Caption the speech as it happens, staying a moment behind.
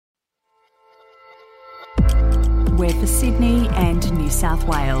we're for Sydney and New South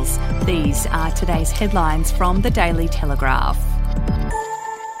Wales. These are today's headlines from the Daily Telegraph.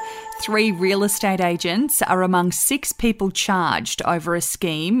 3 real estate agents are among 6 people charged over a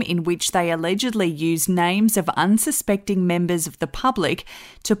scheme in which they allegedly used names of unsuspecting members of the public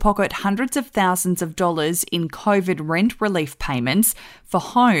to pocket hundreds of thousands of dollars in COVID rent relief payments for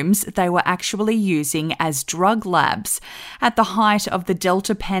homes they were actually using as drug labs. At the height of the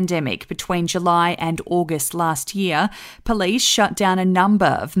Delta pandemic between July and August last year, police shut down a number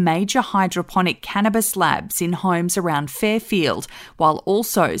of major hydroponic cannabis labs in homes around Fairfield, while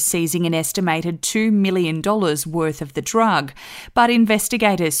also seizing an estimated $2 million worth of the drug. But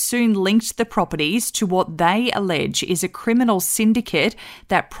investigators soon linked the properties to what they allege is a criminal syndicate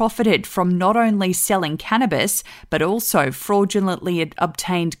that profited from not only selling cannabis, but also fraudulently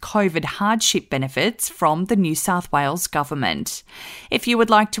obtained COVID hardship benefits from the New South Wales government. If you would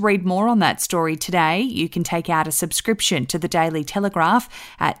like to read more on that story today, you can take out a subscription to the Daily Telegraph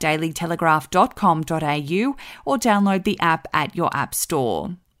at dailytelegraph.com.au or download the app at your app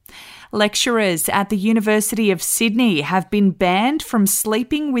store. Lecturers at the University of Sydney have been banned from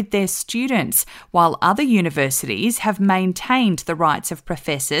sleeping with their students, while other universities have maintained the rights of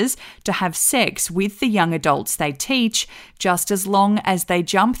professors to have sex with the young adults they teach, just as long as they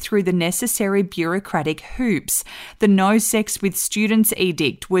jump through the necessary bureaucratic hoops. The No Sex with Students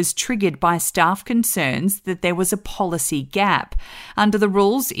edict was triggered by staff concerns that there was a policy gap. Under the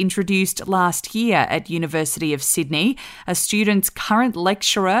rules introduced last year at University of Sydney, a student's current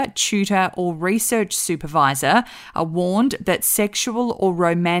lecturer, tutor or research supervisor are warned that sexual or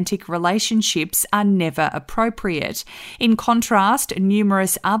romantic relationships are never appropriate. In contrast,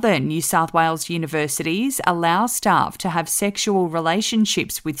 numerous other New South Wales universities allow staff to have sexual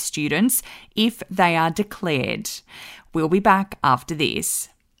relationships with students if they are declared. We'll be back after this.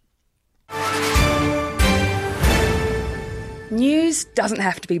 News doesn't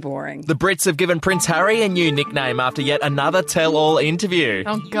have to be boring. The Brits have given Prince Harry a new nickname after yet another tell-all interview.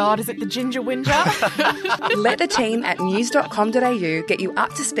 Oh God, is it the Ginger Whinger? Let the team at news.com.au get you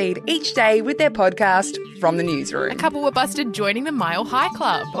up to speed each day with their podcast, From the Newsroom. A couple were busted joining the Mile High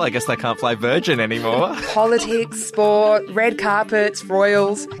Club. Well, I guess they can't fly Virgin anymore. Politics, sport, red carpets,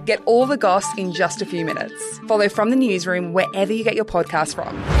 royals. Get all the goss in just a few minutes. Follow From the Newsroom wherever you get your podcast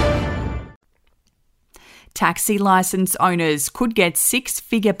from. Taxi licence owners could get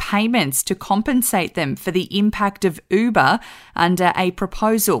 6-figure payments to compensate them for the impact of Uber under a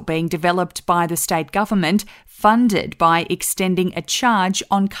proposal being developed by the state government, funded by extending a charge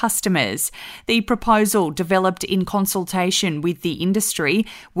on customers. The proposal, developed in consultation with the industry,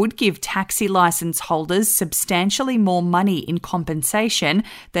 would give taxi licence holders substantially more money in compensation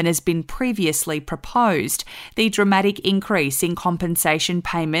than has been previously proposed. The dramatic increase in compensation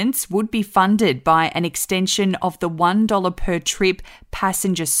payments would be funded by an extension of the $1 per trip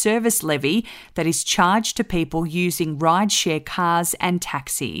passenger service levy that is charged to people using rideshare cars and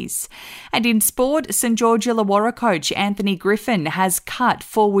taxis. And in sport, St George Illawarra coach Anthony Griffin has cut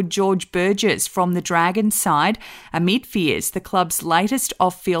forward George Burgess from the Dragons side amid fears the club's latest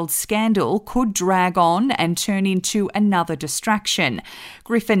off-field scandal could drag on and turn into another distraction.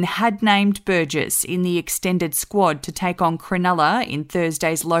 Griffin had named Burgess in the extended squad to take on Cronulla in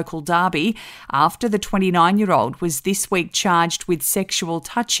Thursday's local derby after the 29-year-old was this week charged with sexual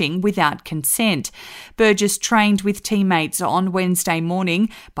touching without consent. Burgess trained with teammates on Wednesday morning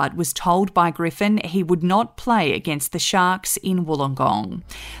but was told by Griffin he would not play against the Sharks in Wollongong.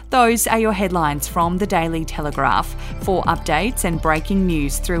 Those are your headlines from the Daily Telegraph. For updates and breaking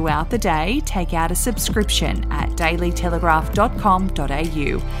news throughout the day, take out a subscription at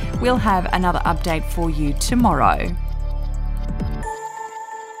dailytelegraph.com.au. We'll have another update for you tomorrow.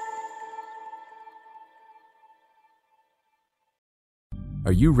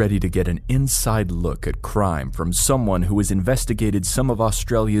 Are you ready to get an inside look at crime from someone who has investigated some of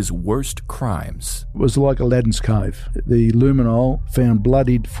Australia's worst crimes? It was like Aladdin's Cave. The luminol found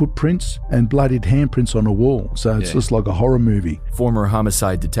bloodied footprints and bloodied handprints on a wall, so it's just like a horror movie. Former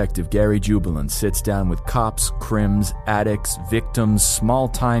homicide detective Gary Jubilant sits down with cops, crims, addicts, victims,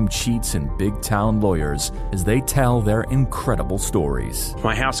 small-time cheats, and big-town lawyers as they tell their incredible stories.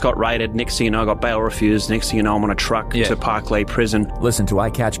 My house got raided. Next thing you know, I got bail refused. Next thing you know, I'm on a truck to Parklea Prison. Listen to I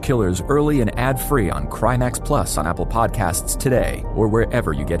Catch Killers early and ad-free on Crimex Plus on Apple Podcasts today or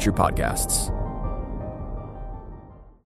wherever you get your podcasts.